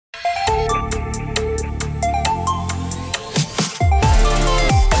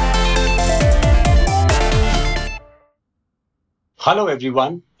Hello,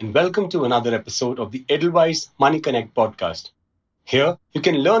 everyone, and welcome to another episode of the Edelweiss Money Connect podcast. Here, you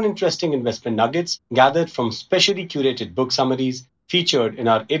can learn interesting investment nuggets gathered from specially curated book summaries featured in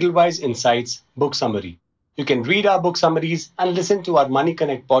our Edelweiss Insights book summary. You can read our book summaries and listen to our Money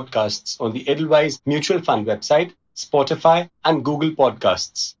Connect podcasts on the Edelweiss Mutual Fund website, Spotify, and Google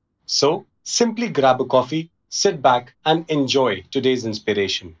Podcasts. So, simply grab a coffee, sit back, and enjoy today's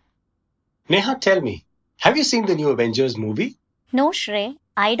inspiration. Neha, tell me, have you seen the new Avengers movie? No, Shrey,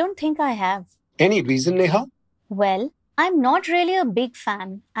 I don't think I have. Any reason, Neha? Well, I'm not really a big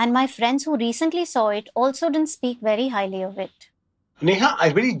fan, and my friends who recently saw it also didn't speak very highly of it. Neha, I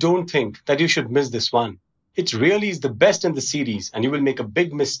really don't think that you should miss this one. It really is the best in the series, and you will make a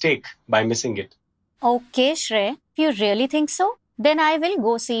big mistake by missing it. Okay, Shrey, if you really think so, then I will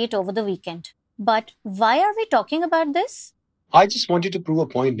go see it over the weekend. But why are we talking about this? I just wanted to prove a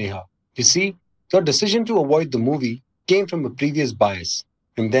point, Neha. You see, your decision to avoid the movie came from a previous bias.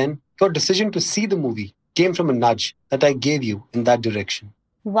 And then your decision to see the movie came from a nudge that I gave you in that direction.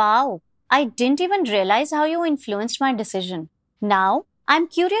 Wow, I didn't even realize how you influenced my decision. Now, I'm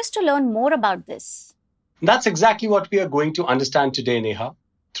curious to learn more about this. That's exactly what we are going to understand today, Neha,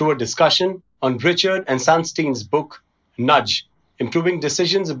 through a discussion on Richard and Sunstein's book, Nudge, Improving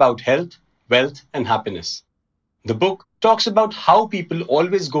Decisions About Health, Wealth, and Happiness. The book talks about how people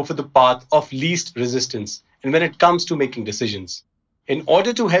always go for the path of least resistance and when it comes to making decisions. In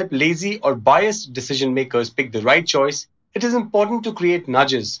order to help lazy or biased decision makers pick the right choice, it is important to create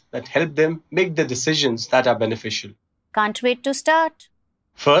nudges that help them make the decisions that are beneficial. Can't wait to start.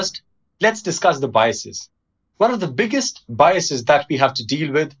 First, let's discuss the biases. One of the biggest biases that we have to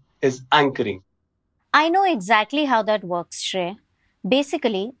deal with is anchoring. I know exactly how that works, Shrey.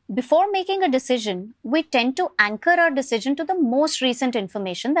 Basically, before making a decision, we tend to anchor our decision to the most recent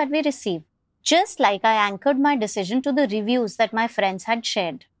information that we receive, just like I anchored my decision to the reviews that my friends had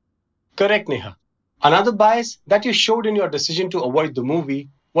shared. Correct, Neha. Another bias that you showed in your decision to avoid the movie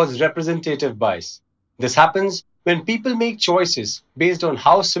was representative bias. This happens when people make choices based on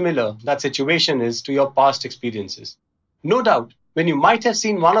how similar that situation is to your past experiences. No doubt, when you might have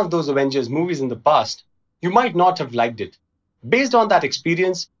seen one of those Avengers movies in the past, you might not have liked it. Based on that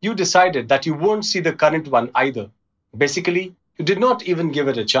experience, you decided that you won't see the current one either. Basically, you did not even give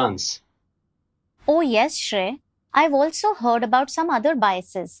it a chance. Oh yes, Shrey. I've also heard about some other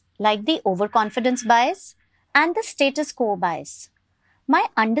biases, like the overconfidence bias and the status quo bias. My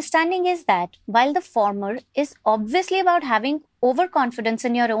understanding is that while the former is obviously about having overconfidence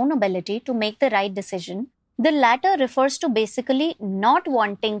in your own ability to make the right decision, the latter refers to basically not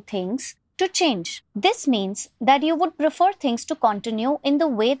wanting things to change. This means that you would prefer things to continue in the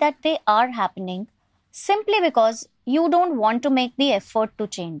way that they are happening simply because you don't want to make the effort to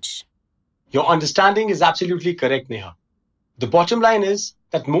change. Your understanding is absolutely correct, Neha. The bottom line is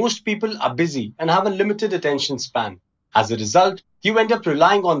that most people are busy and have a limited attention span. As a result, you end up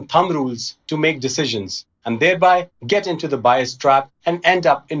relying on thumb rules to make decisions and thereby get into the bias trap and end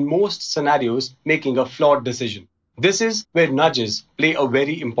up in most scenarios making a flawed decision. This is where nudges play a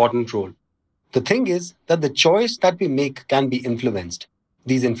very important role. The thing is that the choice that we make can be influenced.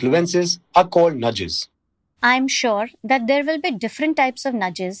 These influences are called nudges. I'm sure that there will be different types of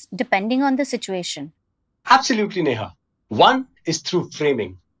nudges depending on the situation. Absolutely, Neha. One is through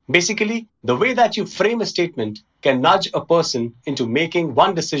framing. Basically, the way that you frame a statement can nudge a person into making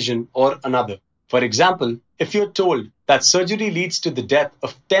one decision or another. For example, if you're told that surgery leads to the death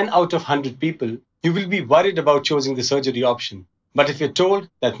of 10 out of 100 people, you will be worried about choosing the surgery option. But if you're told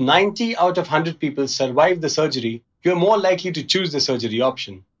that 90 out of 100 people survive the surgery, you're more likely to choose the surgery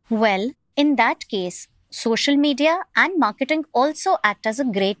option. Well, in that case, social media and marketing also act as a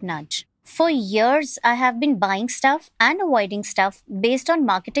great nudge. For years, I have been buying stuff and avoiding stuff based on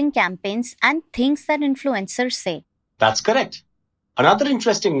marketing campaigns and things that influencers say. That's correct. Another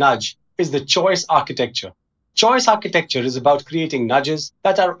interesting nudge is the choice architecture. Choice architecture is about creating nudges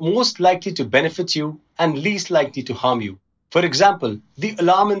that are most likely to benefit you and least likely to harm you. For example, the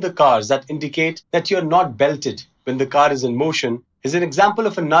alarm in the cars that indicate that you're not belted when the car is in motion is an example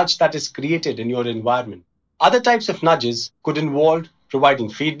of a nudge that is created in your environment. Other types of nudges could involve providing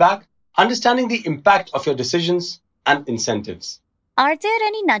feedback, understanding the impact of your decisions, and incentives. Are there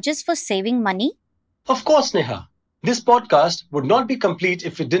any nudges for saving money? Of course, Neha. This podcast would not be complete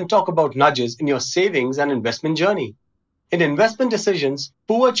if we didn't talk about nudges in your savings and investment journey. In investment decisions,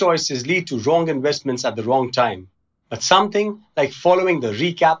 poor choices lead to wrong investments at the wrong time. But something like following the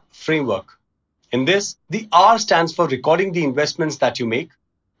recap framework. In this, the R stands for recording the investments that you make.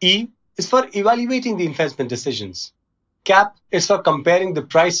 E is for evaluating the investment decisions. CAP is for comparing the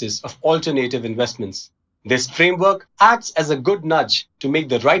prices of alternative investments. This framework acts as a good nudge to make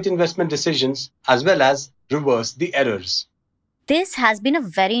the right investment decisions as well as reverse the errors. This has been a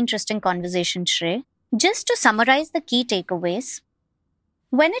very interesting conversation, Shrey. Just to summarize the key takeaways,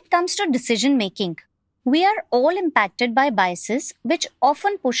 when it comes to decision making, we are all impacted by biases which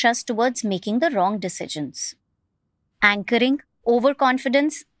often push us towards making the wrong decisions. Anchoring,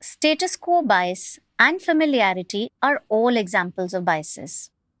 overconfidence, status quo bias, and familiarity are all examples of biases.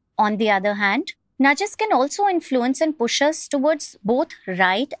 On the other hand, nudges can also influence and push us towards both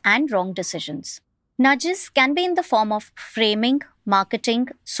right and wrong decisions. Nudges can be in the form of framing, marketing,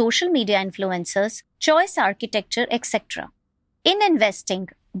 social media influencers, choice architecture, etc. In investing,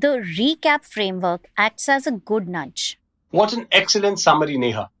 the recap framework acts as a good nudge. What an excellent summary,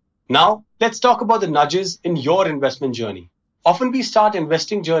 Neha. Now, let's talk about the nudges in your investment journey. Often we start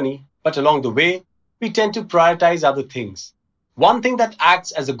investing journey, but along the way, we tend to prioritize other things. One thing that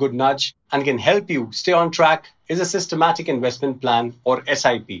acts as a good nudge and can help you stay on track is a systematic investment plan or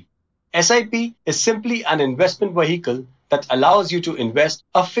SIP. SIP is simply an investment vehicle that allows you to invest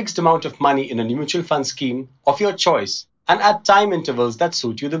a fixed amount of money in a mutual fund scheme of your choice and at time intervals that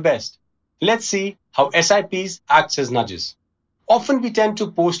suit you the best. Let's see how SIPs act as nudges. Often we tend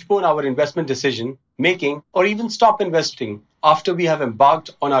to postpone our investment decision making or even stop investing after we have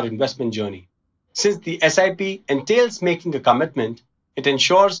embarked on our investment journey. Since the SIP entails making a commitment, it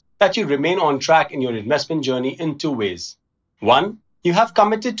ensures that you remain on track in your investment journey in two ways. One, you have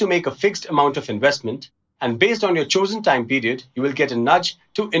committed to make a fixed amount of investment, and based on your chosen time period, you will get a nudge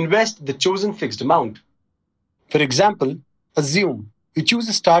to invest the chosen fixed amount. For example, assume you choose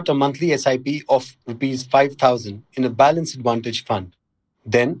to start a monthly SIP of Rs 5,000 in a balanced advantage fund.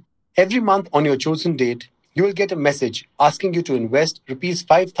 Then, every month on your chosen date, you will get a message asking you to invest Rs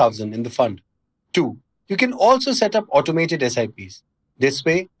 5,000 in the fund. 2. You can also set up automated SIPs. This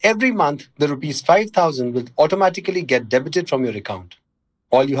way, every month, the Rs 5,000 will automatically get debited from your account.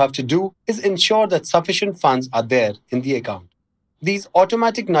 All you have to do is ensure that sufficient funds are there in the account. These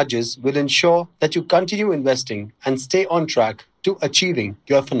automatic nudges will ensure that you continue investing and stay on track to achieving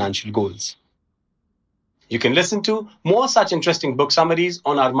your financial goals. You can listen to more such interesting book summaries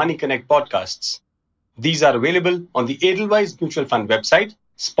on our Money Connect podcasts. These are available on the Edelweiss Mutual Fund website,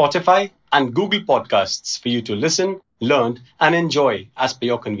 Spotify, and Google Podcasts for you to listen, learn, and enjoy as per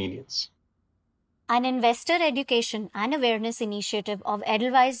your convenience. An investor education and awareness initiative of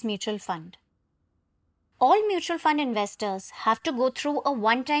Edelweiss Mutual Fund. All mutual fund investors have to go through a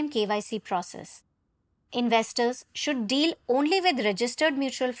one-time KYC process. Investors should deal only with registered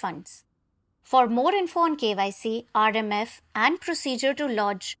mutual funds. For more info on KYC, RMF, and procedure to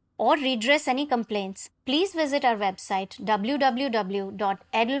lodge or redress any complaints, please visit our website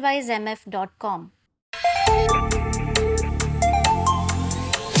www.edelweissmf.com.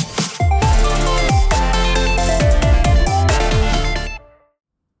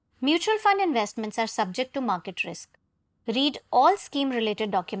 Mutual fund investments are subject to market risk. Read all scheme-related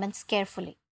documents carefully.